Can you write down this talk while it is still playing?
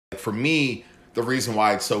for me, the reason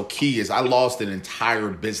why it's so key is I lost an entire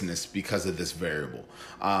business because of this variable.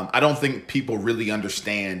 I don't think people really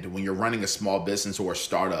understand when you're running a small business or a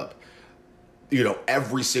startup,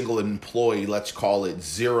 every single employee, let's call it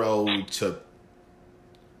 0 to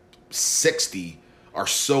 60, are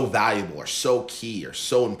so valuable, are so key, are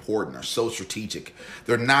so important, are so strategic.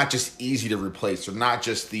 They're not just easy to replace. They're not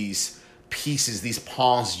just these pieces, these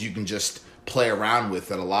pawns you can just play around with,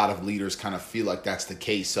 that a lot of leaders kind of feel like that's the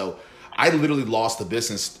case. So I literally lost the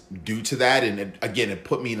business due to that. And it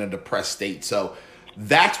put me in a depressed state. So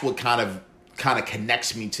that's what kind of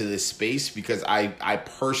connects me to this space, because I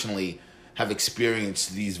personally have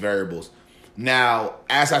experienced these variables. Now,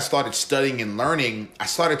 as I started studying and learning, I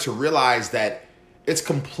started to realize that it's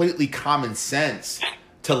completely common sense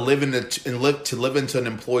to live into an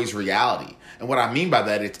employee's reality. And what I mean by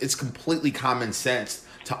that, it's completely common sense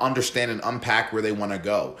to understand and unpack where they want to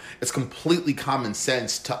go. It's completely common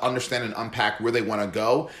sense to understand and unpack where they want to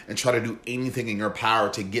go and try to do anything in your power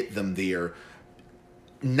to get them there.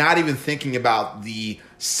 Not even thinking about the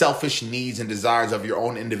selfish needs and desires of your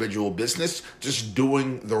own individual business, just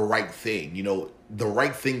doing the right thing. The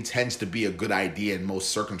right thing tends to be a good idea in most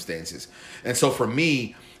circumstances. And so for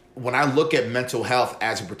me, when I look at mental health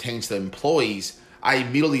as it pertains to employees, I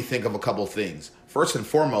immediately think of a couple of things. First and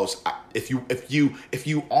foremost, if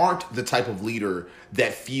you aren't the type of leader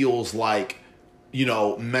that feels like,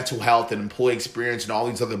 mental health and employee experience and all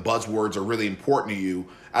these other buzzwords are really important to you,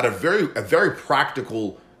 at a very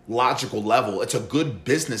practical, logical level, it's a good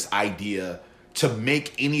business idea to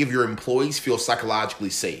make any of your employees feel psychologically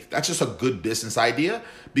safe. That's just a good business idea,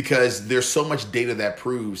 because there's so much data that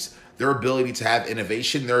proves their ability to have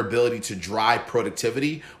innovation, their ability to drive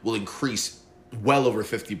productivity will increase well over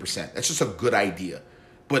 50%. That's just a good idea.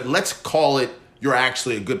 But let's call it you're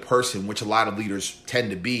actually a good person, which a lot of leaders tend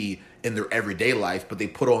to be in their everyday life, but they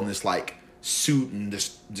put on this like suit and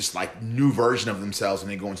this like new version of themselves when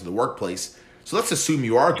they go into the workplace. So let's assume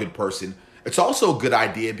you are a good person. It's also a good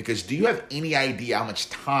idea, because do you have any idea how much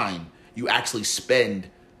time you actually spend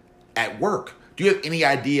at work? Do you have any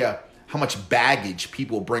idea how much baggage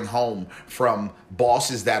people bring home from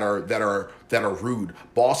bosses that are rude,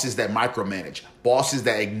 bosses that micromanage, bosses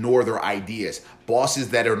that ignore their ideas, bosses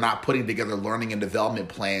that are not putting together learning and development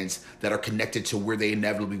plans that are connected to where they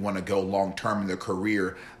inevitably want to go long term in their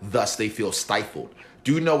career, thus they feel stifled?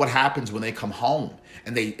 Do you know what happens when they come home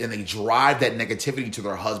and they drive that negativity to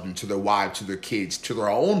their husband, to their wife, to their kids, to their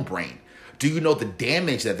own brain? Do you know the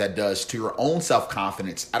damage that does to your own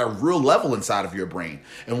self-confidence at a real level inside of your brain,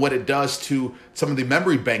 and what it does to some of the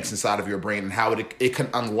memory banks inside of your brain, and how it can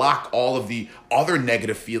unlock all of the other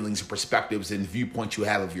negative feelings and perspectives and viewpoints you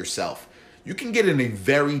have of yourself? You can get in a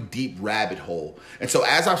very deep rabbit hole. And so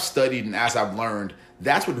as I've studied and as I've learned,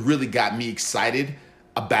 that's what really got me excited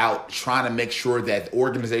about trying to make sure that the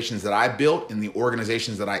organizations that I built and the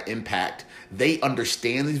organizations that I impact, they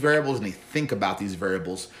understand these variables and they think about these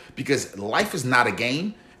variables, because life is not a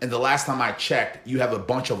game. And the last time I checked, you have a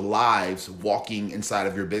bunch of lives walking inside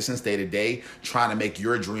of your business day to day, trying to make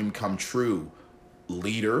your dream come true,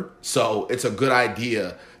 leader. So it's a good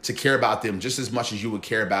idea to care about them just as much as you would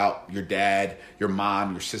care about your dad, your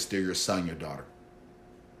mom, your sister, your son, your daughter.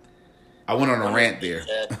 I went on a rant there.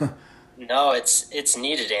 No, it's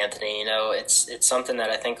needed, Anthony. It's something that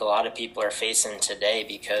I think a lot of people are facing today,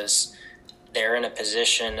 because they're in a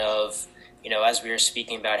position of, as we were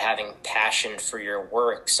speaking about having passion for your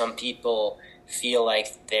work, some people feel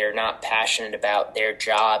like they're not passionate about their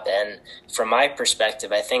job. And from my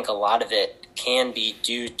perspective, I think a lot of it can be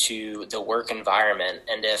due to the work environment.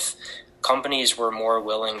 And if companies were more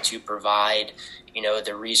willing to provide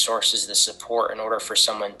the resources, the support in order for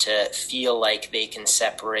someone to feel like they can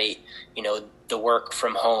separate, the work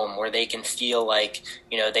from home, where they can feel like,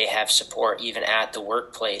 they have support even at the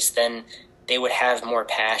workplace, then they would have more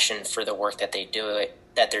passion for the work that they're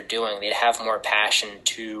doing. They'd have more passion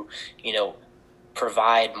to,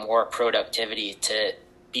 provide more productivity, to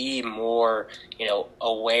be more,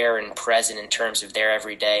 aware and present in terms of their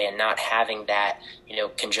everyday, and not having that,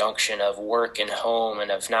 conjunction of work and home,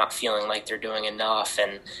 and of not feeling like they're doing enough.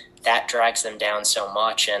 And that drags them down so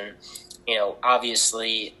much. And,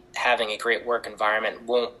 obviously having a great work environment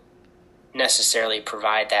won't necessarily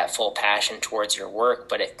provide that full passion towards your work,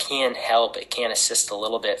 but it can help. It can assist a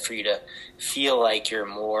little bit for you to feel like you're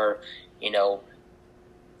more,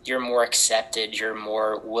 you're more accepted, you're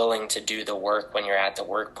more willing to do the work when you're at the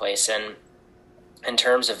workplace. And in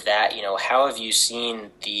terms of that, how have you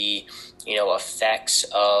seen the, effects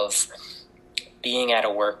of being at a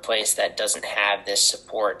workplace that doesn't have this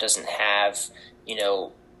support, doesn't have,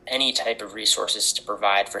 any type of resources to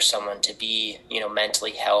provide for someone to be,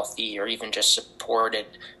 mentally healthy or even just supported,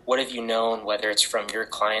 what have you known, whether it's from your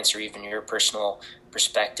clients or even your personal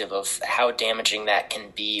perspective of how damaging that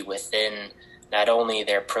can be within not only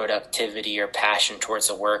their productivity or passion towards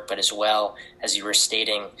the work, but as well as you were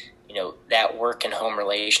stating, that work and home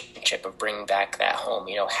relationship of bringing back that home,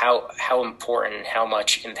 how important, how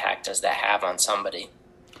much impact does that have on somebody?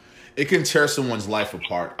 It can tear someone's life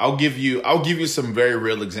apart. I'll give you some very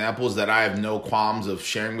real examples that I have no qualms of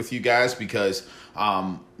sharing with you guys, because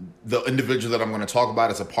the individual that I'm going to talk about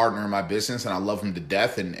is a partner in my business, and I love him to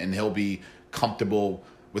death, and he'll be comfortable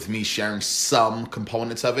with me sharing some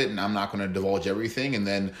components of it, and I'm not going to divulge everything. And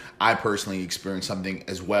then I personally experienced something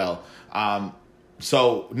as well.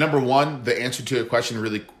 So number one, the answer to your question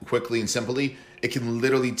really quickly and simply, it can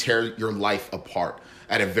literally tear your life apart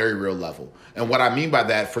at a very real level. And what I mean by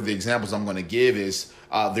that, for the examples I'm going to give, is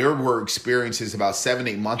there were experiences about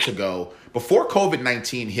 7-8 months ago, before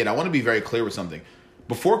COVID-19 hit. I want to be very clear with something.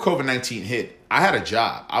 Before COVID-19 hit, I had a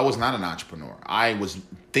job. I was not an entrepreneur. I was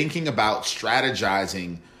thinking about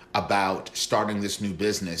strategizing about starting this new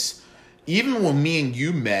business. Even when me and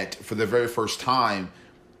you met for the very first time,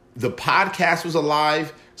 the podcast was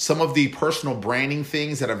alive. Some of the personal branding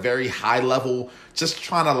things at a very high level, just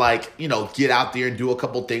trying to get out there and do a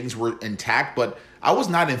couple things, were intact, but I was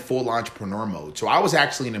not in full entrepreneur mode. So I was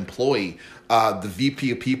actually an employee, the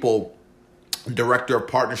VP of People, Director of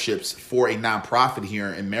Partnerships for a nonprofit here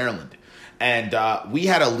in Maryland. And we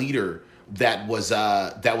had a leader that was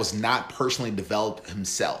not personally developed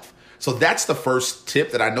himself. So that's the first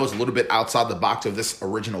tip that I know is a little bit outside the box of this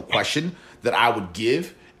original question that I would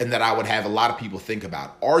give, and that I would have a lot of people think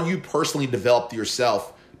about. Are you personally developed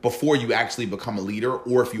yourself before you actually become a leader,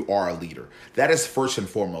 or if you are a leader? That is first and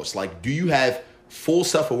foremost. Do you have full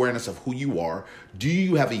self-awareness of who you are? Do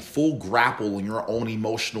you have a full grapple in your own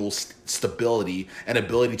emotional stability and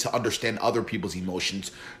ability to understand other people's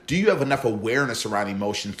emotions? Do you have enough awareness around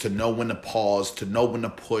emotions to know when to pause, to know when to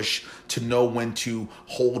push, to know when to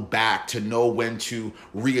hold back, to know when to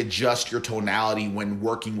readjust your tonality when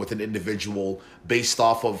working with an individual based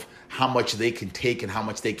off of how much they can take and how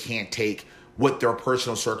much they can't take, what their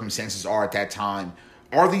personal circumstances are at that time?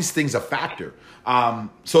 Are these things a factor?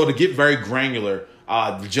 So to get very granular,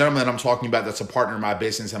 the gentleman that I'm talking about that's a partner in my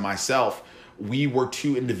business and myself, we were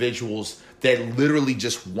two individuals that literally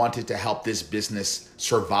just wanted to help this business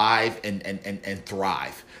survive and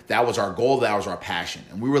thrive. That was our goal. That was our passion.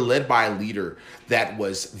 And we were led by a leader that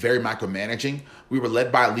was very micromanaging. We were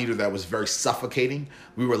led by a leader that was very suffocating.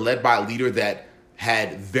 We were led by a leader that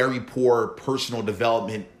had very poor personal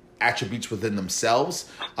development attributes within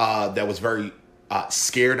themselves, that was very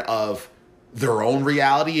scared of their own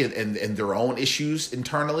reality and their own issues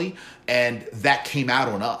internally. And that came out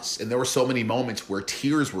on us. And there were so many moments where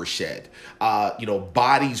tears were shed.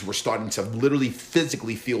 Bodies were starting to literally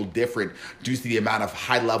physically feel different due to the amount of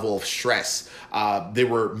high level of stress. There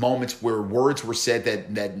were moments where words were said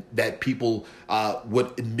that people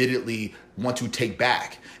would admittedly want to take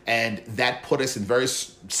back. And that put us in very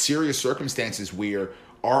serious circumstances where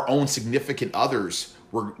our own significant others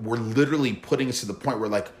were literally putting us to the point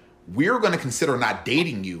where we're going to consider not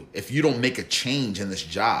dating you if you don't make a change in this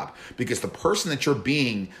job, because the person that you're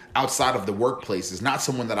being outside of the workplace is not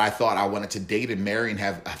someone that I thought I wanted to date and marry and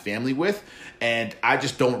have a family with. And I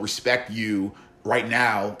just don't respect you right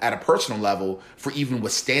now at a personal level for even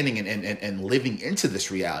withstanding and living into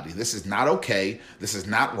this reality. This is not okay. This is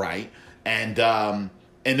not right. And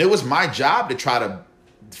it was my job to try to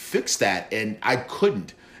fix that, and I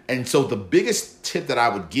couldn't. And so the biggest tip that I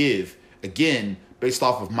would give, again, based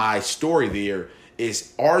off of my story there,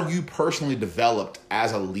 is, are you personally developed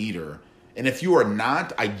as a leader? And if you are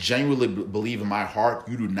not, I genuinely believe in my heart,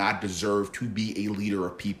 you do not deserve to be a leader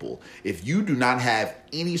of people. If you do not have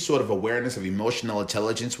any sort of awareness of emotional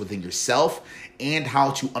intelligence within yourself and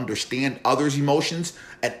how to understand others' emotions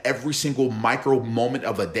at every single micro moment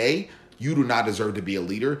of a day, you do not deserve to be a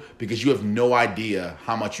leader, because you have no idea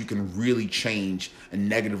how much you can really change and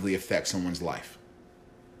negatively affect someone's life.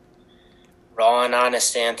 Raw and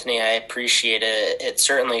honest, Anthony. I appreciate it. It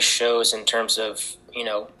certainly shows in terms of,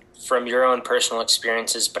 from your own personal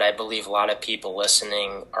experiences, but I believe a lot of people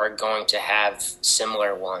listening are going to have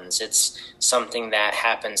similar ones. It's something that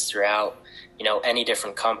happens throughout, any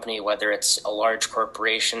different company, whether it's a large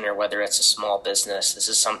corporation or whether it's a small business. This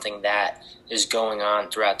is something that is going on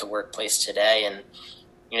throughout the workplace today. And,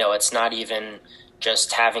 it's not even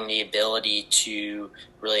just having the ability to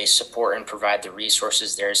really support and provide the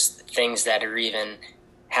resources. There's things that are even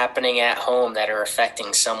happening at home that are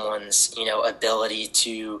affecting someone's, ability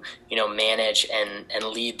to, manage and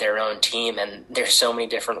lead their own team. And there's so many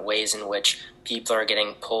different ways in which people are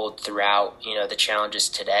getting pulled throughout, the challenges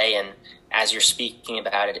today. And as you're speaking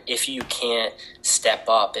about it, if you can't step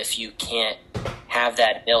up, if you can't have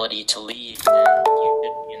that ability to lead, then you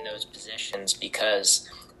should be in those positions, because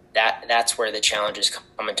that's where the challenges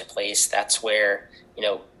come into place. That's where,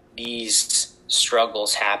 these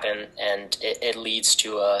struggles happen, and it leads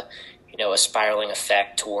to a spiraling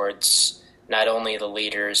effect towards not only the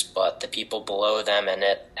leaders but the people below them. And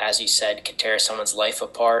it, as you said, could tear someone's life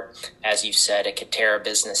apart. As you've said, it could tear a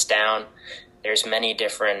business down. There's many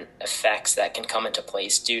different effects that can come into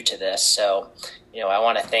place due to this. So, I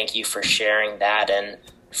want to thank you for sharing that, and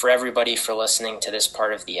for everybody for listening to this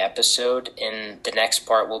part of the episode. In the next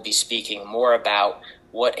part, we'll be speaking more about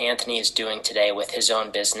what Anthony is doing today with his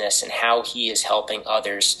own business and how he is helping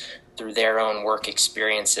others through their own work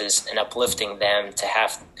experiences and uplifting them to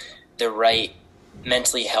have the right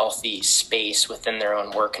mentally healthy space within their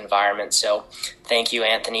own work environment. So thank you,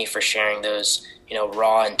 Anthony, for sharing those,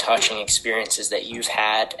 raw and touching experiences that you've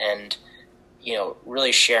had, and,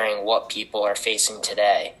 really sharing what people are facing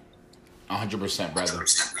today. 100%, brother.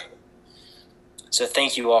 So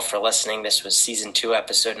thank you all for listening. This was season 2,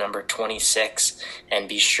 episode number 26. And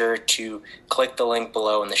be sure to click the link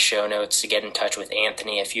below in the show notes to get in touch with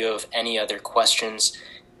Anthony if you have any other questions,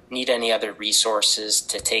 need any other resources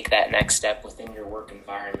to take that next step within your work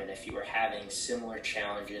environment, if you are having similar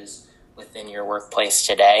challenges within your workplace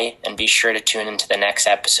today. And be sure to tune into the next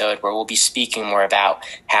episode, where we'll be speaking more about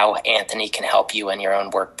how Anthony can help you in your own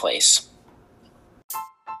workplace.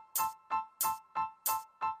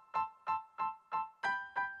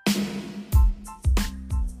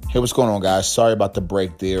 Hey, what's going on, guys? Sorry about the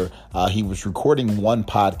break there. He was recording one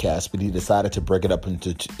podcast, but he decided to break it up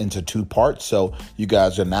into 2 parts. So you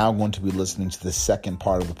guys are now going to be listening to the second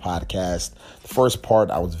part of the podcast. The first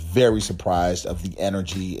part, I was very surprised of the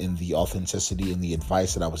energy and the authenticity and the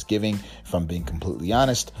advice that I was giving. If I'm being completely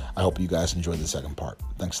honest, I hope you guys enjoyed the second part.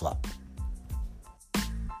 Thanks a lot.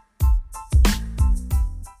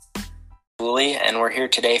 And we're here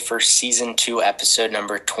today for season 2, episode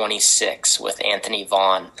number 26 with Anthony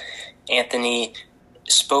Vaughn. Anthony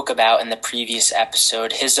spoke about in the previous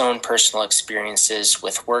episode his own personal experiences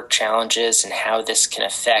with work challenges and how this can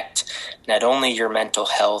affect not only your mental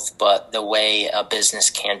health, but the way a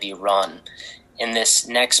business can be run. In this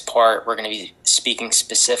next part, we're going to be speaking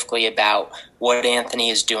specifically about what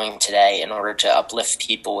Anthony is doing today in order to uplift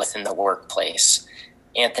people within the workplace.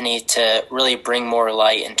 Anthony, to really bring more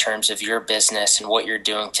light in terms of your business and what you're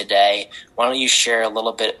doing today, why don't you share a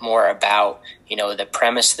little bit more about, the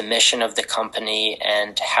premise, the mission of the company,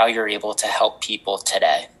 and how you're able to help people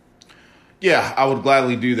today? Yeah, I would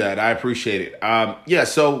gladly do that. I appreciate it.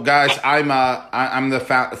 So guys, I'm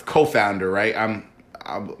the co-founder, right?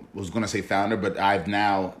 I was going to say founder, but I've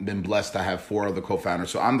now been blessed to have 4 other co-founders.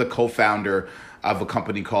 So I'm the co-founder of a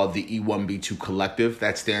company called the E1B2 Collective.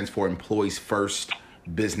 That stands for Employees First,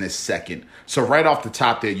 Business Second. So right off the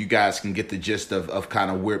top there, you guys can get the gist of kind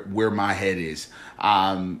of where my head is.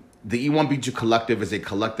 The E1B2 Collective is a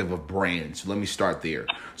collective of brands. Let me start there.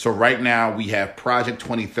 So right now we have Project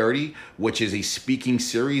 2030, which is a speaking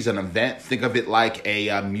series, an event. Think of it like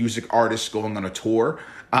a music artist going on a tour.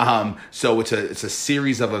 So it's a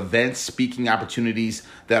series of events, speaking opportunities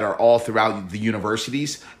that are all throughout the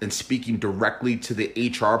universities, and speaking directly to the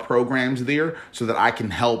HR programs there, so that I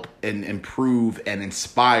can help and improve and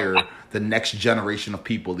inspire the next generation of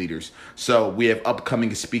people leaders. So we have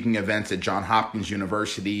upcoming speaking events at Johns Hopkins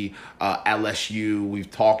University, LSU.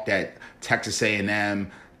 We've talked at Texas A&M,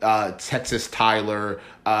 Texas Tyler,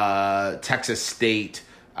 Texas State,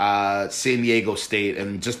 San Diego State,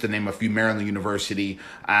 and just to name a few, Maryland University.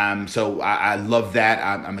 So I love that.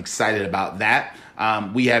 I'm excited about that.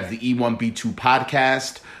 We have the E1B2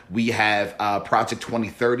 podcast. We have Project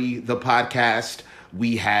 2030, the podcast.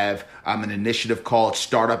 We have an initiative called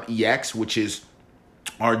Startup EX, which is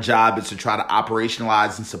our job is to try to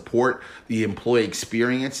operationalize and support the employee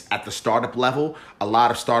experience at the startup level. A lot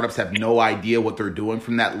of startups have no idea what they're doing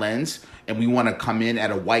from that lens, and we want to come in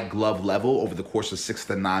at a white glove level over the course of 6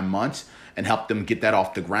 to 9 months and help them get that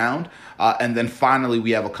off the ground. And then finally,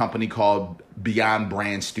 we have a company called Beyond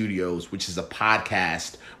Brand Studios, which is a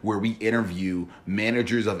podcast where we interview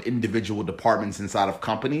managers of individual departments inside of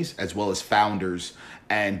companies, as well as founders.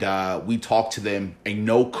 And we talk to them, a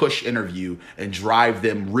no-cush interview, and drive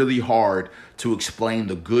them really hard to explain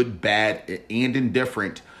the good, bad, and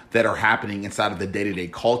indifferent that are happening inside of the day-to-day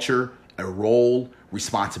culture, a role,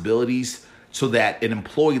 responsibilities, so that an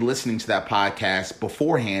employee listening to that podcast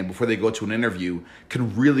beforehand, before they go to an interview,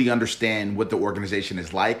 can really understand what the organization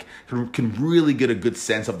is like, can really get a good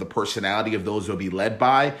sense of the personality of those they'll be led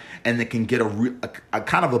by, and they can get a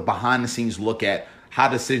kind of a behind the scenes look at how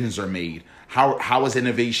decisions are made. How is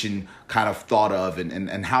innovation kind of thought of,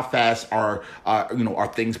 and how fast are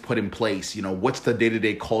things put in place? What's the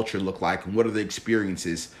day-to-day culture look like, and what are the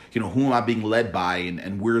experiences? Who am I being led by,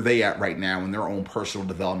 and where are they at right now in their own personal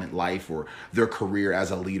development life or their career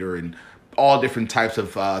as a leader, and all different types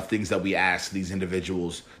of things that we ask these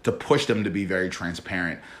individuals to push them to be very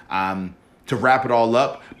transparent. To wrap it all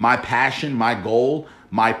up, my passion, my goal,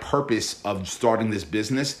 my purpose of starting this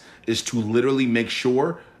business is to literally make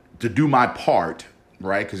sure to do my part,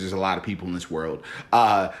 right? Because there's a lot of people in this world.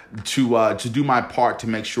 To do my part to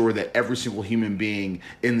make sure that every single human being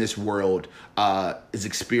in this world is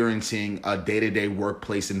experiencing a day-to-day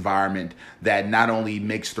workplace environment that not only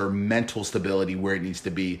makes their mental stability where it needs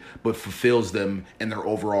to be, but fulfills them in their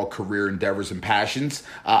overall career endeavors and passions.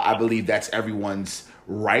 I believe that's everyone's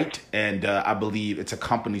right, and I believe it's a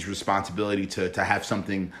company's responsibility to have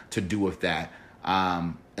something to do with that.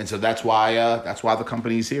 And so that's why the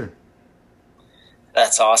company's here.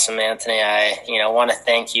 That's awesome, Anthony. I want to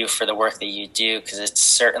thank you for the work that you do, because it's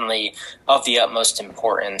certainly of the utmost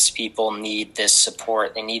importance. People need this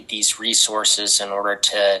support. They need these resources in order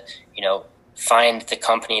to, find the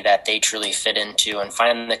company that they truly fit into, and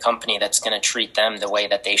find the company that's going to treat them the way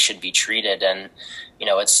that they should be treated. And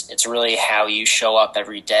it's really how you show up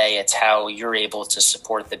every day. It's how you're able to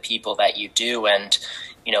support the people that you do. And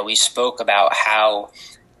we spoke about how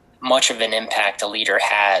much of an impact a leader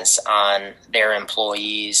has on their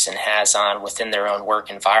employees and has on within their own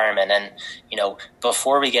work environment. And,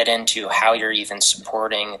 before we get into how you're even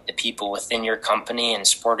supporting the people within your company and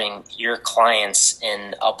supporting your clients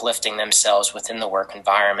in uplifting themselves within the work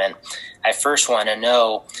environment, I first want to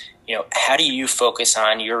know, how do you focus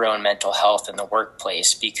on your own mental health in the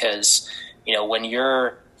workplace? Because, when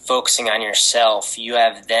you're focusing on yourself, you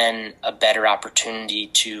have then a better opportunity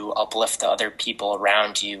to uplift the other people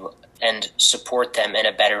around you and support them in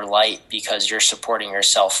a better light, because you're supporting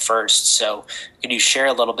yourself first. So could you share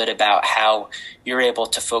a little bit about how you're able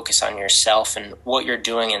to focus on yourself and what you're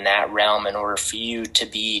doing in that realm in order for you to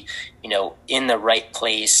be, in the right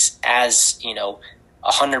place as,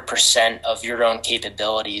 100% of your own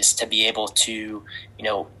capabilities, to be able to,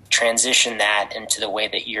 transition that into the way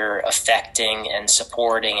that you're affecting and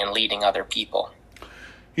supporting and leading other people?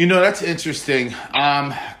 That's interesting.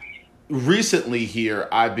 Recently here,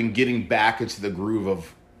 I've been getting back into the groove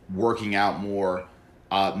of working out more,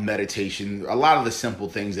 meditation, a lot of the simple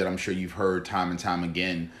things that I'm sure you've heard time and time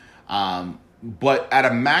again. But at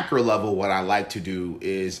a macro level, what I like to do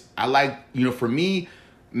is for me,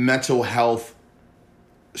 mental health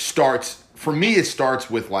it starts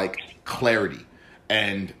with like clarity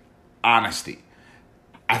and honesty.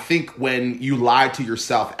 I think when you lie to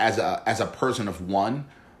yourself as a person of one,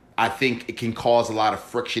 I think it can cause a lot of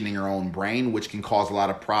friction in your own brain, which can cause a lot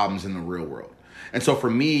of problems in the real world. And so for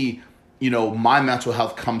me, my mental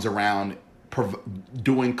health comes around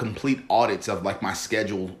doing complete audits of like my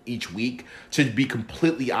schedule each week, to be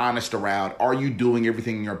completely honest around, are you doing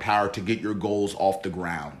everything in your power to get your goals off the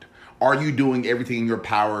ground? Are you doing everything in your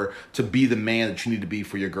power to be the man that you need to be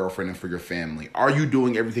for your girlfriend and for your family? Are you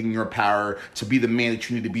doing everything in your power to be the man that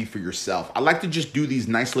you need to be for yourself? I like to just do these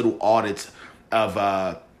nice little audits of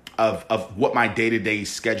what my day-to-day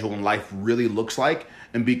schedule in life really looks like,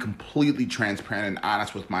 and be completely transparent and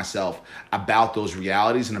honest with myself about those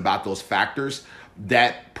realities and about those factors.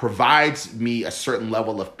 That provides me a certain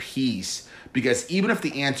level of peace, because even if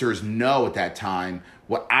the answer is no at that time,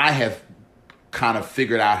 what I have kind of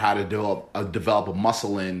figured out how to develop a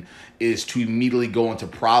muscle in is to immediately go into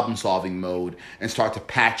problem solving mode and start to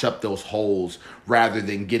patch up those holes rather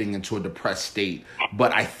than getting into a depressed state.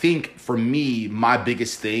 But I think for me, my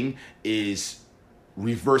biggest thing is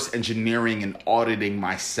reverse engineering and auditing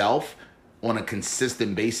myself on a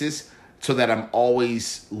consistent basis, so that I'm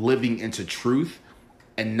always living into truth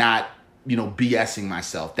and not BSing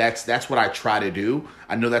myself. That's what I try to do.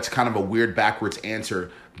 I know that's kind of a weird backwards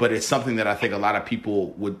answer, but it's something that I think a lot of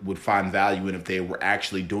people would find value in if they were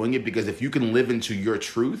actually doing it. Because if you can live into your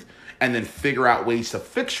truth and then figure out ways to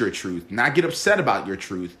fix your truth, not get upset about your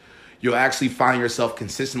truth, you'll actually find yourself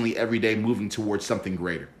consistently every day moving towards something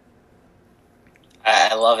greater.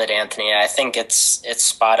 I love it, Anthony. I think it's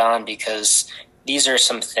spot on, because these are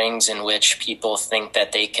some things in which people think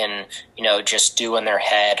that they can, just do in their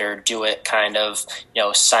head, or do it kind of,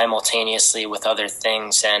 simultaneously with other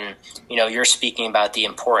things. And, you're speaking about the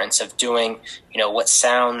importance of doing, what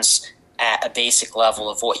sounds at a basic level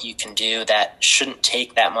of what you can do that shouldn't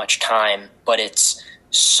take that much time, but it's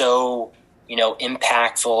so,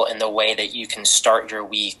 impactful in the way that you can start your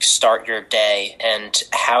week, start your day, and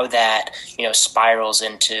how that, spirals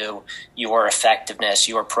into your effectiveness,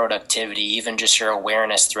 your productivity, even just your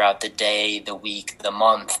awareness throughout the day, the week, the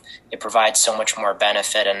month. It provides so much more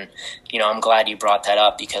benefit. And, I'm glad you brought that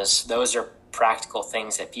up, because those are practical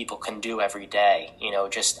things that people can do every day.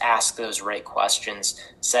 Just ask those right questions,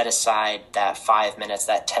 set aside that 5 minutes,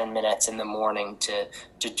 that 10 minutes in the morning to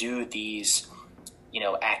do these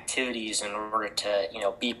activities in order to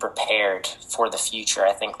be prepared for the future.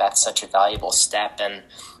 I think that's such a valuable step. And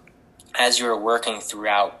as you're working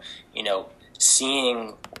throughout,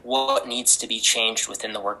 seeing what needs to be changed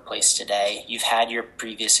within the workplace today, you've had your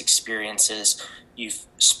previous experiences, you've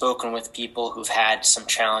spoken with people who've had some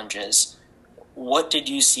challenges. What did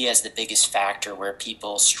you see as the biggest factor where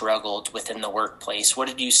people struggled within the workplace? What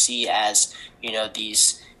did you see as,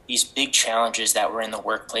 these big challenges that were in the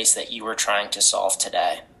workplace that you were trying to solve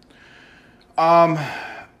today? For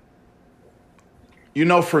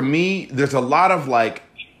me, there's a lot of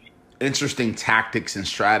interesting tactics and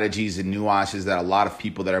strategies and nuances that a lot of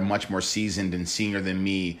people that are much more seasoned and senior than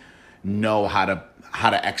me know how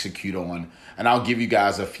to execute on. And I'll give you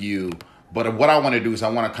guys a few. But what I want to do is I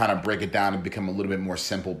want to kind of break it down and become a little bit more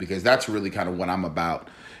simple, because that's really kind of what I'm about.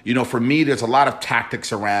 For me, there's a lot of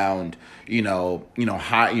tactics around,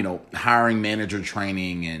 hiring manager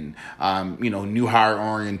training and, new hire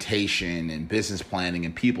orientation and business planning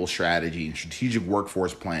and people strategy and strategic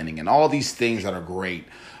workforce planning and all these things that are great.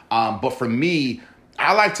 But for me,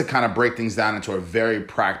 I like to kind of break things down into a very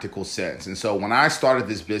practical sense. And so when I started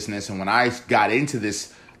this business and when I got into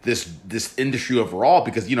this industry overall,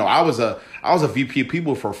 because I was a VP of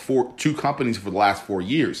people for two companies for the last 4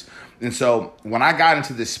 years. And so when I got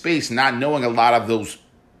into this space, not knowing a lot of those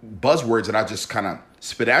buzzwords that I just kind of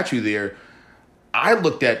spit at you there, I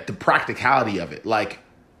looked at the practicality of it. Like,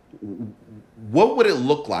 what would it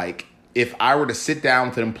look like if I were to sit down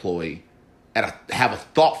with an employee and have a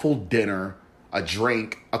thoughtful dinner, a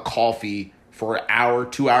drink, a coffee for an hour,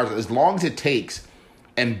 2 hours, as long as it takes,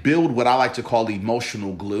 and build what I like to call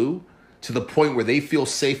emotional glue to the point where they feel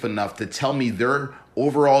safe enough to tell me their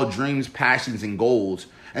overall dreams, passions, and goals.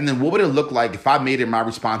 And then what would it look like if I made it my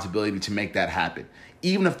responsibility to make that happen,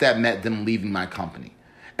 even if that meant them leaving my company?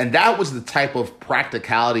 And that was the type of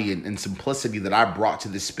practicality and simplicity that I brought to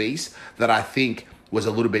this space that I think was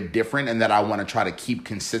a little bit different and that I want to try to keep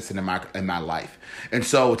consistent in my life. And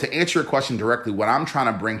so to answer your question directly, what I'm trying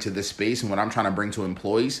to bring to this space and what I'm trying to bring to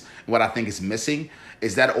employees, and what I think is missing,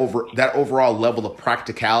 is that overall level of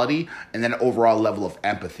practicality and then overall level of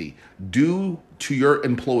empathy. Do to your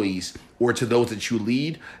employees or to those that you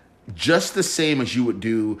lead just the same as you would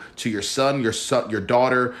do to your son, your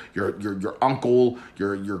daughter, your uncle,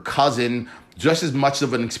 your cousin. Just as much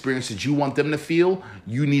of an experience that you want them to feel,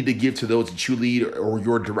 you need to give to those that you lead or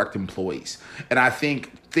your direct employees. And I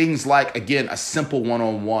think things like, again, a simple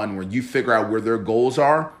one-on-one where you figure out where their goals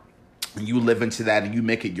are, and you live into that and you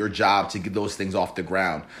make it your job to get those things off the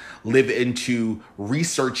ground. Live into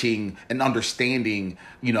researching and understanding,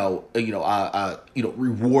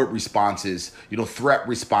 reward responses, threat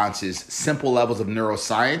responses, simple levels of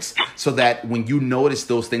neuroscience, so that when you notice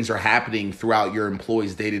those things are happening throughout your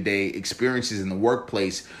employees' day-to-day experiences in the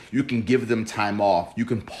workplace, you can give them time off. You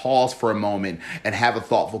can pause for a moment and have a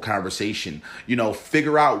thoughtful conversation.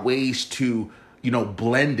 Figure out ways to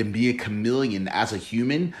blend and be a chameleon as a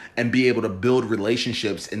human and be able to build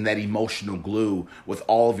relationships in that emotional glue with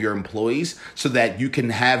all of your employees so that you can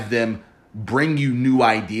have them bring you new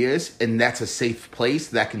ideas, and that's a safe place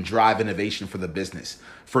that can drive innovation for the business.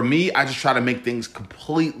 For me, I just try to make things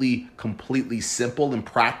completely simple and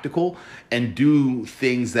practical and do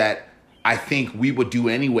things that I think we would do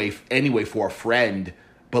anyway for a friend,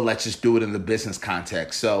 but let's just do it in the business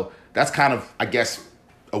context. So that's kind of, I guess,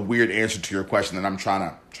 a weird answer to your question that I'm trying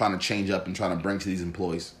to change up and trying to bring to these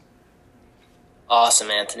employees. Awesome,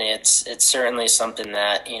 Anthony. It's certainly something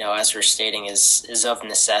that, as we're stating, is of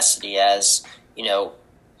necessity. As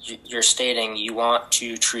you're stating, you want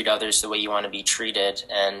to treat others the way you want to be treated,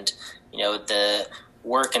 and the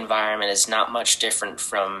work environment is not much different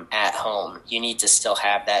from at home. You need to still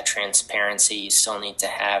have that transparency. You still need to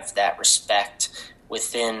have that respect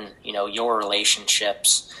within your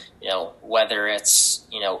relationships. Whether it's,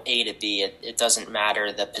 A to B, it doesn't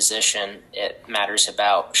matter the position. It matters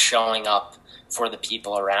about showing up for the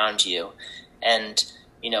people around you. And,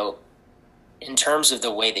 in terms of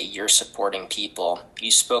the way that you're supporting people,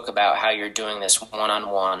 you spoke about how you're doing this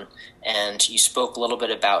one-on-one, and you spoke a little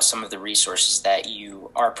bit about some of the resources that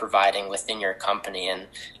you are providing within your company. And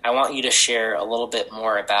I want you to share a little bit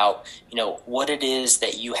more about, what it is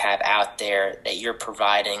that you have out there that you're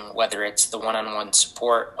providing, whether it's the one-on-one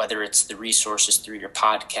support, whether it's the resources through your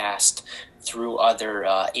podcast, through other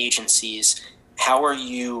agencies. How are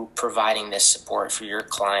you providing this support for your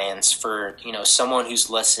clients, for someone who's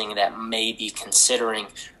listening that may be considering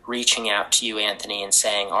reaching out to you, Anthony, and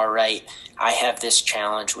saying, all right, I have this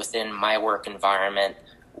challenge within my work environment,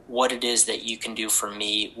 what it is that you can do for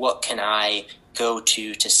me, what can I go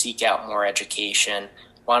to seek out more education?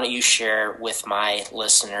 Why don't you share with my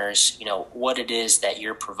listeners, what it is that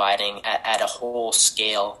you're providing at a whole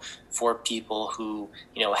scale for people who,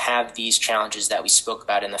 have these challenges that we spoke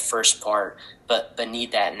about in the first part, but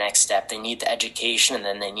need that next step. They need the education, and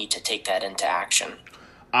then they need to take that into action.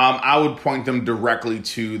 I would point them directly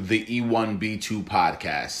to the E1B2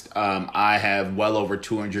 podcast. I have well over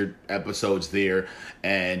 200 episodes there,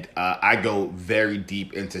 and I go very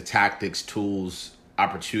deep into tactics, tools,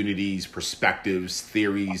 opportunities, perspectives,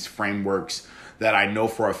 theories, frameworks that I know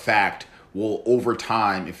for a fact will, over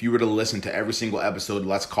time, if you were to listen to every single episode,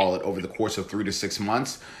 let's call it over the course of 3 to 6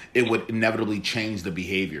 months, it would inevitably change the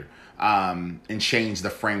behavior and change the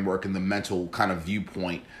framework and the mental kind of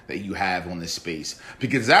viewpoint that you have on this space.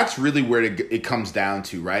 Because that's really where it comes down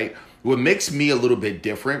to, right? What makes me a little bit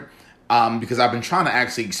different, because I've been trying to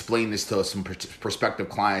actually explain this to some prospective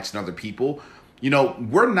clients and other people.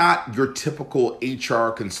 We're not your typical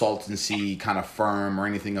HR consultancy kind of firm or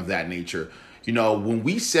anything of that nature. When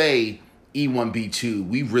we say E1B2,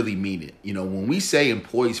 we really mean it. When we say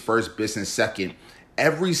employees first, business second,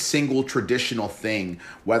 every single traditional thing,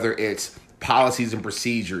 whether it's policies and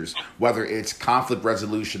procedures, whether it's conflict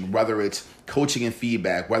resolution, whether it's coaching and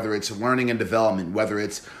feedback, whether it's learning and development, whether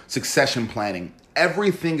it's succession planning,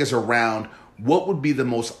 everything is around what would be the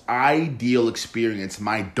most ideal experience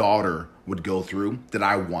my daughter would go through that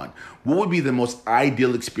I want. What would be the most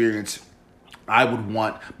ideal experience I would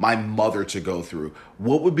want my mother to go through?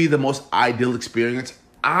 What would be the most ideal experience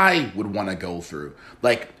I would want to go through?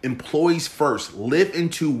 Like, employees first. Live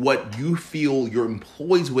into what you feel your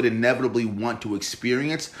employees would inevitably want to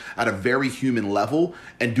experience at a very human level,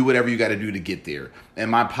 and do whatever you got to do to get there.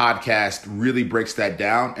 And my podcast really breaks that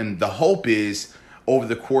down. And the hope is, over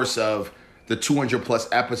the course of the 200 plus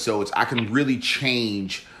episodes, I can really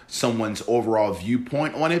change someone's overall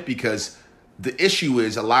viewpoint on it, because the issue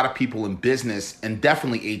is a lot of people in business, and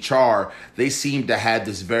definitely HR, they seem to have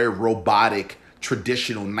this very robotic,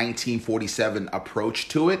 traditional 1947 approach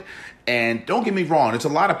to it. And don't get me wrong, there's a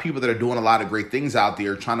lot of people that are doing a lot of great things out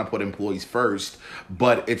there trying to put employees first,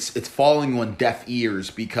 but it's falling on deaf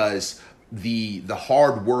ears, because the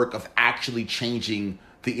hard work of actually changing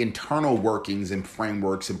the internal workings and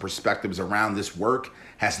frameworks and perspectives around this work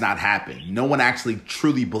has not happened. No one actually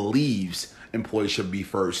truly believes employees should be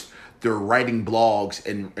first. They're writing blogs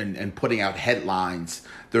and putting out headlines.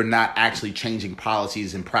 They're not actually changing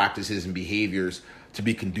policies and practices and behaviors to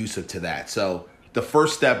be conducive to that. So the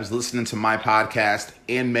first step is listening to my podcast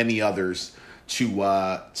and many others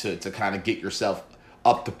to kind of get yourself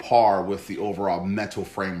up to par with the overall mental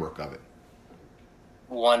framework of it.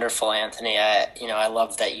 Wonderful, Anthony. I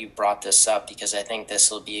love that you brought this up, because I think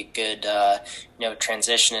this will be a good,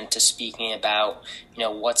 transition into speaking about,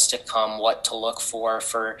 what's to come, what to look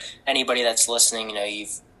for anybody that's listening.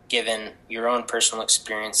 You've given your own personal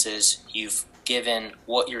experiences. You've given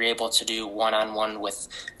what you're able to do one-on-one with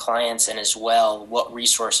clients, and as well what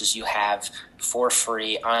resources you have for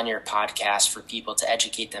free on your podcast for people to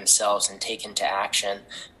educate themselves and take into action.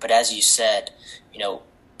 But as you said,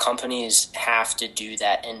 companies have to do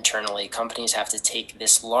that internally. Companies have to take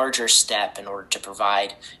this larger step in order to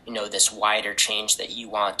provide, this wider change that you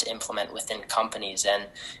want to implement within companies. And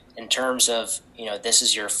in terms of, this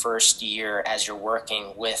is your first year as you're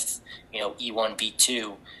working with,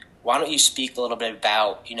 E1B2, why don't you speak a little bit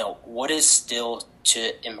about, what is still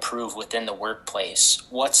to improve within the workplace?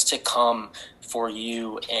 What's to come for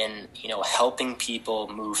you in, helping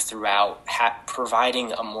people move throughout,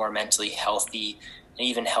 providing a more mentally healthy,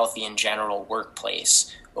 even healthy in general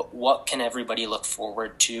workplace? But what can everybody look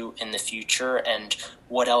forward to in the future, and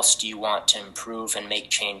what else do you want to improve and make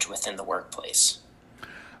change within the workplace?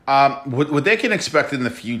 What they can expect in the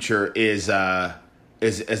future is a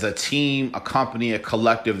team, a company, a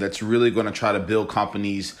collective that's really going to try to build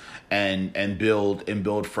companies and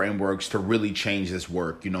build frameworks to really change this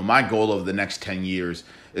work. My goal over the next 10 years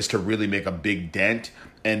is to really make a big dent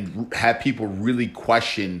and have people really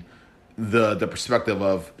question the perspective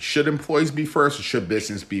of should employees be first or should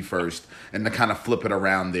business be first, and to kind of flip it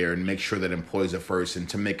around there and make sure that employees are first and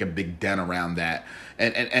to make a big dent around that.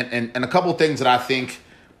 And a couple of things that I think,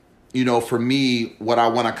 for me, what I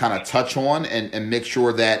want to kind of touch on and make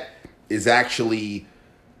sure that is actually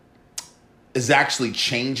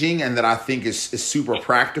changing, and that I think is super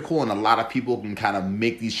practical, and a lot of people can kind of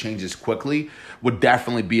make these changes quickly, would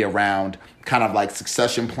definitely be around kind of like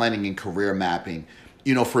succession planning and career mapping.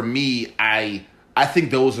 For me, I think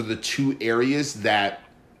those are the two areas that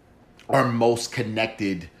are most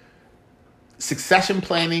connected. Succession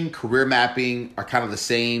planning, career mapping are kind of the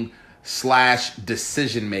same /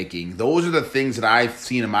 decision making. Those are the things that I've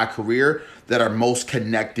seen in my career that are most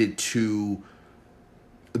connected to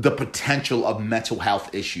the potential of mental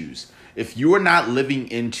health issues. If you are not living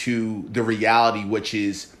into the reality, which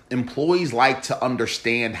is employees like to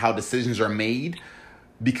understand how decisions are made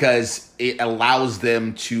because it allows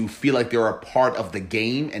them to feel like they're a part of the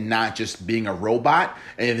game and not just being a robot.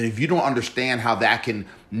 And if you don't understand how that can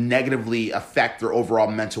negatively affect their overall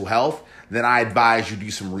mental health, then I advise you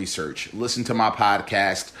do some research. Listen to my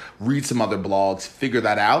podcast, read some other blogs, figure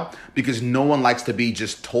that out, because no one likes to be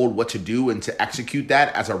just told what to do and to execute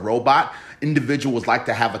that as a robot. Individuals like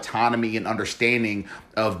to have autonomy and understanding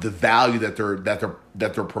of the value that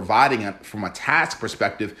they're providing from a task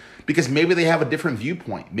perspective, because maybe they have a different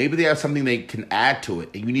viewpoint. Maybe they have something they can add to it,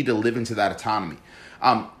 and you need to live into that autonomy.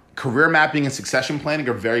 Career mapping and succession planning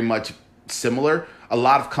are very much similar. A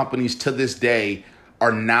lot of companies to this day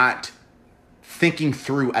are not thinking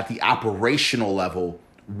through at the operational level,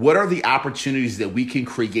 what are the opportunities that we can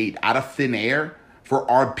create out of thin air for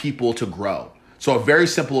our people to grow? So a very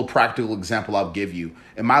simple, practical example I'll give you.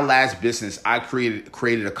 In my last business, I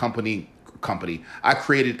created a company. I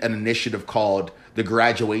created an initiative called the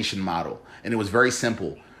graduation model. And it was very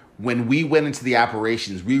simple. When we went into the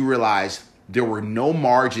operations, we realized there were no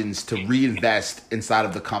margins to reinvest inside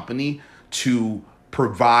of the company to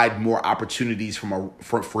provide more opportunities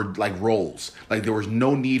for like roles. Like there was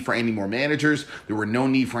no need for any more managers. There were no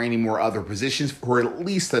need for any more other positions for at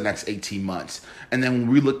least the next 18 months. And then when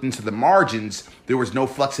we looked into the margins, there was no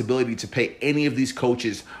flexibility to pay any of these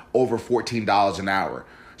coaches over $14 an hour.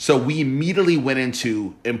 So we immediately went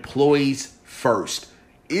into employees first.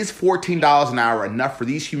 Is $14 an hour enough for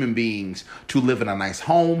these human beings to live in a nice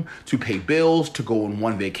home, to pay bills, to go on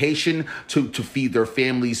one vacation, to feed their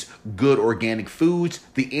families good organic foods?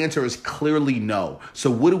 The answer is clearly no. So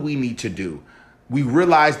what do we need to do? We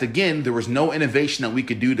realized, again, there was no innovation that we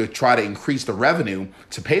could do to try to increase the revenue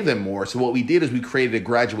to pay them more. So what we did is we created a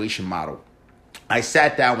graduation model. I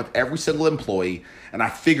sat down with every single employee and I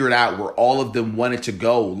figured out where all of them wanted to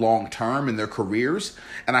go long term in their careers.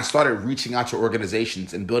 And I started reaching out to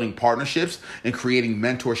organizations and building partnerships and creating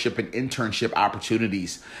mentorship and internship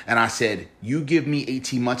opportunities. And I said, you give me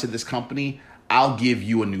 18 months of this company, I'll give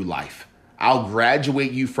you a new life. I'll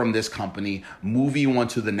graduate you from this company, move you on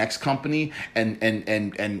to the next company, and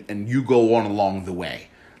you go on along the way.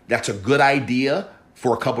 That's a good idea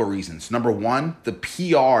for a couple of reasons. Number one, the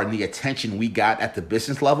PR and the attention we got at the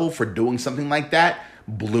business level for doing something like that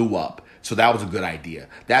blew up. So that was a good idea.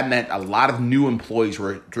 That meant a lot of new employees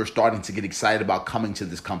were starting to get excited about coming to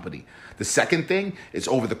this company. The second thing is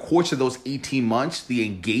over the course of those 18 months, the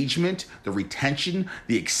engagement, the retention,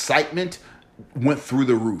 the excitement went through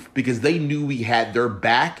the roof because they knew we had their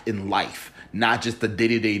back in life, not just the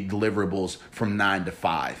day-to-day deliverables from 9 to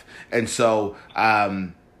 5. And so,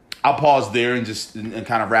 I'll pause there and just and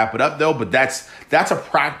kind of wrap it up though. But that's a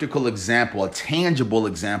practical example, a tangible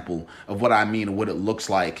example of what I mean and what it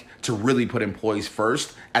looks like to really put employees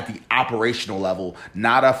first at the operational level,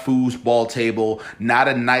 not a foosball table, not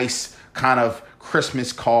a nice kind of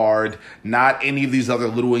Christmas card, not any of these other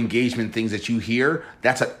little engagement things that you hear.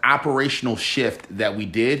 That's an operational shift that we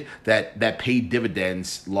did that paid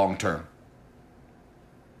dividends long term.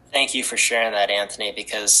 Thank you for sharing that, Anthony,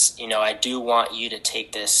 because, I do want you to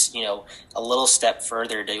take this, a little step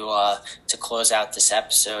further to close out this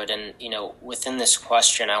episode. And, within this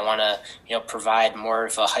question, I want to, provide more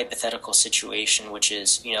of a hypothetical situation, which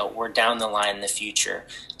is, we're down the line in the future.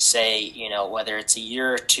 Say, whether it's a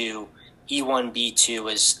year or two,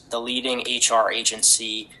 E1B2 is the leading HR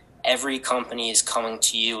agency. Every company is coming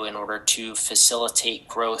to you in order to facilitate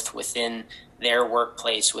growth within their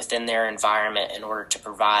workplace, within their environment, in order to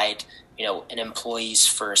provide, an employees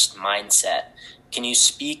first mindset. Can you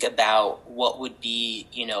speak about what would be,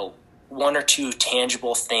 one or two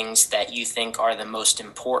tangible things that you think are the most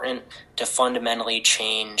important to fundamentally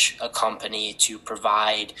change a company to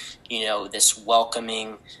provide, this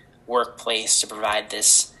welcoming workplace, to provide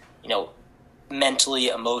this, mentally,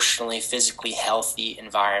 emotionally, physically healthy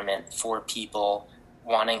environment for people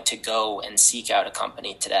wanting to go and seek out a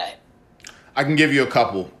company today? I can give you a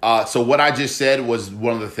couple. So what I just said was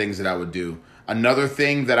one of the things that I would do. Another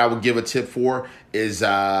thing that I would give a tip for is,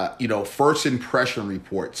 first impression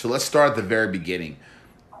report. So let's start at the very beginning.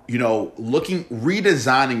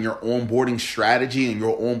 Redesigning your onboarding strategy and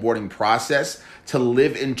your onboarding process to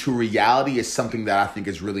live into reality is something that I think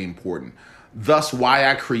is really important. Thus, why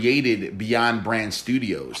I created Beyond Brand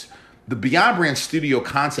Studios. The Beyond Brand Studio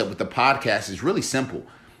concept with the podcast is really simple.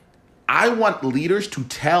 I want leaders to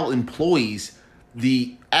tell employees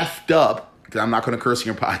the effed up, because I'm not going to curse in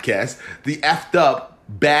your podcast, the effed up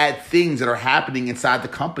bad things that are happening inside the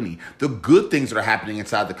company, the good things that are happening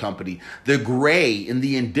inside the company, the gray and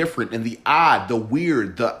the indifferent and the odd, the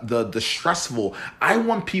weird, the stressful. I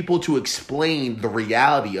want people to explain the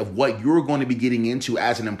reality of what you're going to be getting into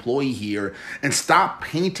as an employee here, and stop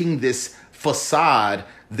painting this facade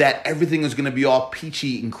that everything is going to be all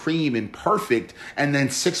peachy and cream and perfect. And then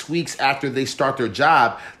 6 weeks after they start their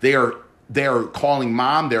job, they're calling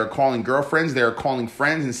mom, they're calling girlfriends, they're calling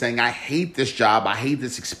friends and saying, I hate this job, I hate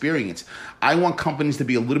this experience. I want companies to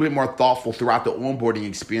be a little bit more thoughtful throughout the onboarding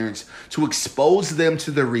experience to expose them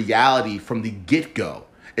to the reality from the get-go.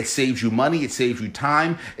 It saves you money, it saves you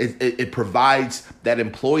time, it provides that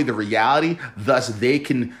employee the reality, thus they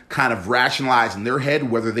can kind of rationalize in their head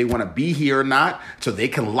whether they want to be here or not, so they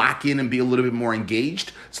can lock in and be a little bit more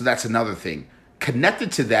engaged. So that's another thing.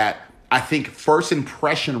 Connected to that, I think first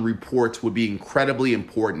impression reports would be incredibly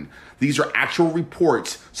important. These are actual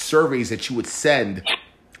reports, surveys that you would send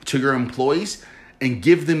to your employees and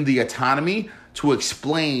give them the autonomy to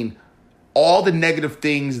explain all the negative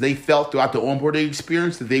things they felt throughout the onboarding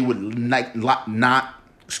experience that they would that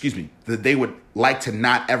they would like to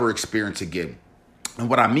not ever experience again. And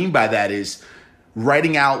what I mean by that is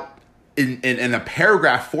writing out in a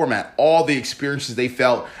paragraph format all the experiences they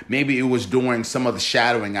felt. Maybe it was during some of the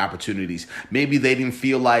shadowing opportunities. Maybe they didn't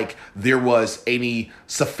feel like there was any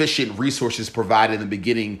sufficient resources provided in the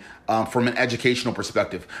beginning from an educational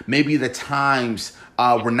perspective. Maybe the times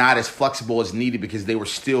were not as flexible as needed because they were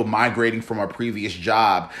still migrating from a previous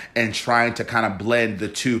job and trying to kind of blend the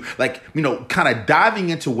two. Kind of diving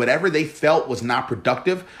into whatever they felt was not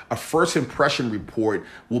productive. A first impression report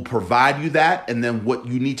will provide you that. And then what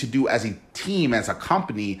you need to do as a team, as a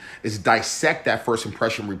company, is dissect that first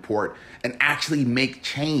impression report and actually make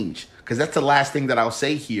change. Because that's the last thing that I'll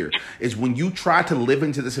say here is when you try to live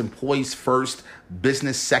into this employees first,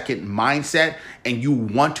 business second mindset, and you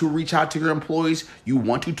want to reach out to your employees, you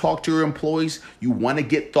want to talk to your employees, you want to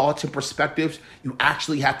get thoughts and perspectives, you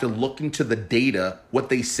actually have to look into the data, what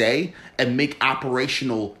they say, and make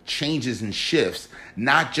operational changes and shifts,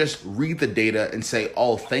 not just read the data and say,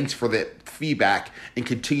 oh, thanks for the feedback, and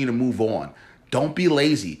continue to move on. Don't be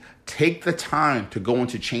lazy. Take the time to go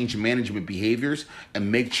into change management behaviors and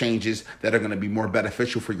make changes that are going to be more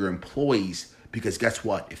beneficial for your employees. Because guess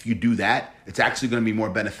what? If you do that, it's actually going to be more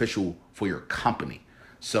beneficial for your company.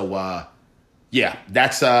 So,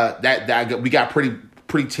 that's that we got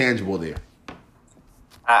pretty tangible there.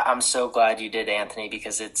 I'm so glad you did, Anthony,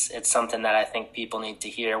 because it's something that I think people need to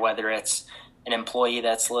hear, whether it's an employee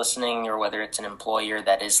that's listening or whether it's an employer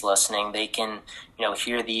that is listening. They can,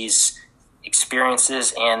 hear these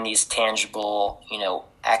experiences and these tangible,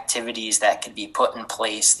 activities that could be put in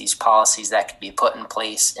place, these policies that could be put in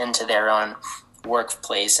place into their own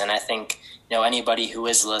workplace. And I think, anybody who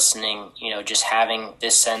is listening, just having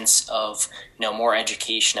this sense of, more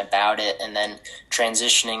education about it, and then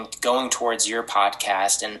transitioning, going towards your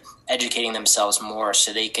podcast and educating themselves more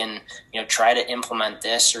so they can, try to implement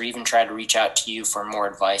this or even try to reach out to you for more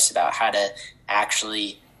advice about how to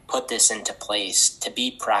actually put this into place, to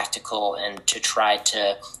be practical and to try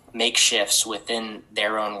to make shifts within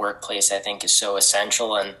their own workplace, I think is so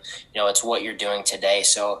essential. And, it's what you're doing today.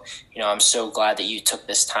 So, I'm so glad that you took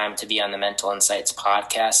this time to be on the Mental Insights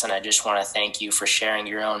podcast. And I just want to thank you for sharing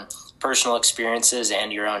your own personal experiences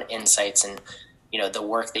and your own insights. And, the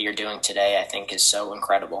work that you're doing today, I think is so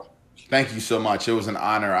incredible. Thank you so much. It was an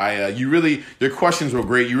honor. Your questions were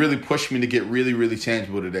great. You really pushed me to get really, really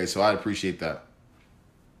tangible today. So I appreciate that.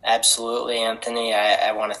 Absolutely, Anthony.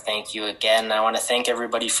 I want to thank you again. I want to thank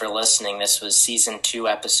everybody for listening. This was season 2,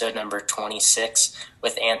 episode number 26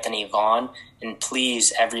 with Anthony Vaughn. And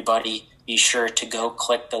please, everybody, be sure to go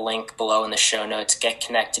click the link below in the show notes. Get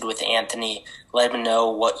connected with Anthony. Let him know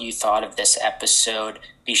what you thought of this episode.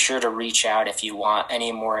 Be sure to reach out if you want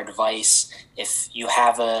any more advice. If you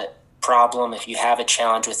have a problem, if you have a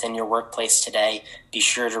challenge within your workplace today, be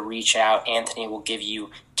sure to reach out. Anthony will give you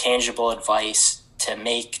tangible advice to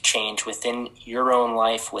make change within your own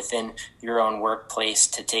life, within your own workplace,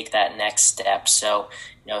 to take that next step. So,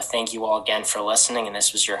 thank you all again for listening. And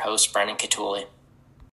this was your host, Brennan Catuli.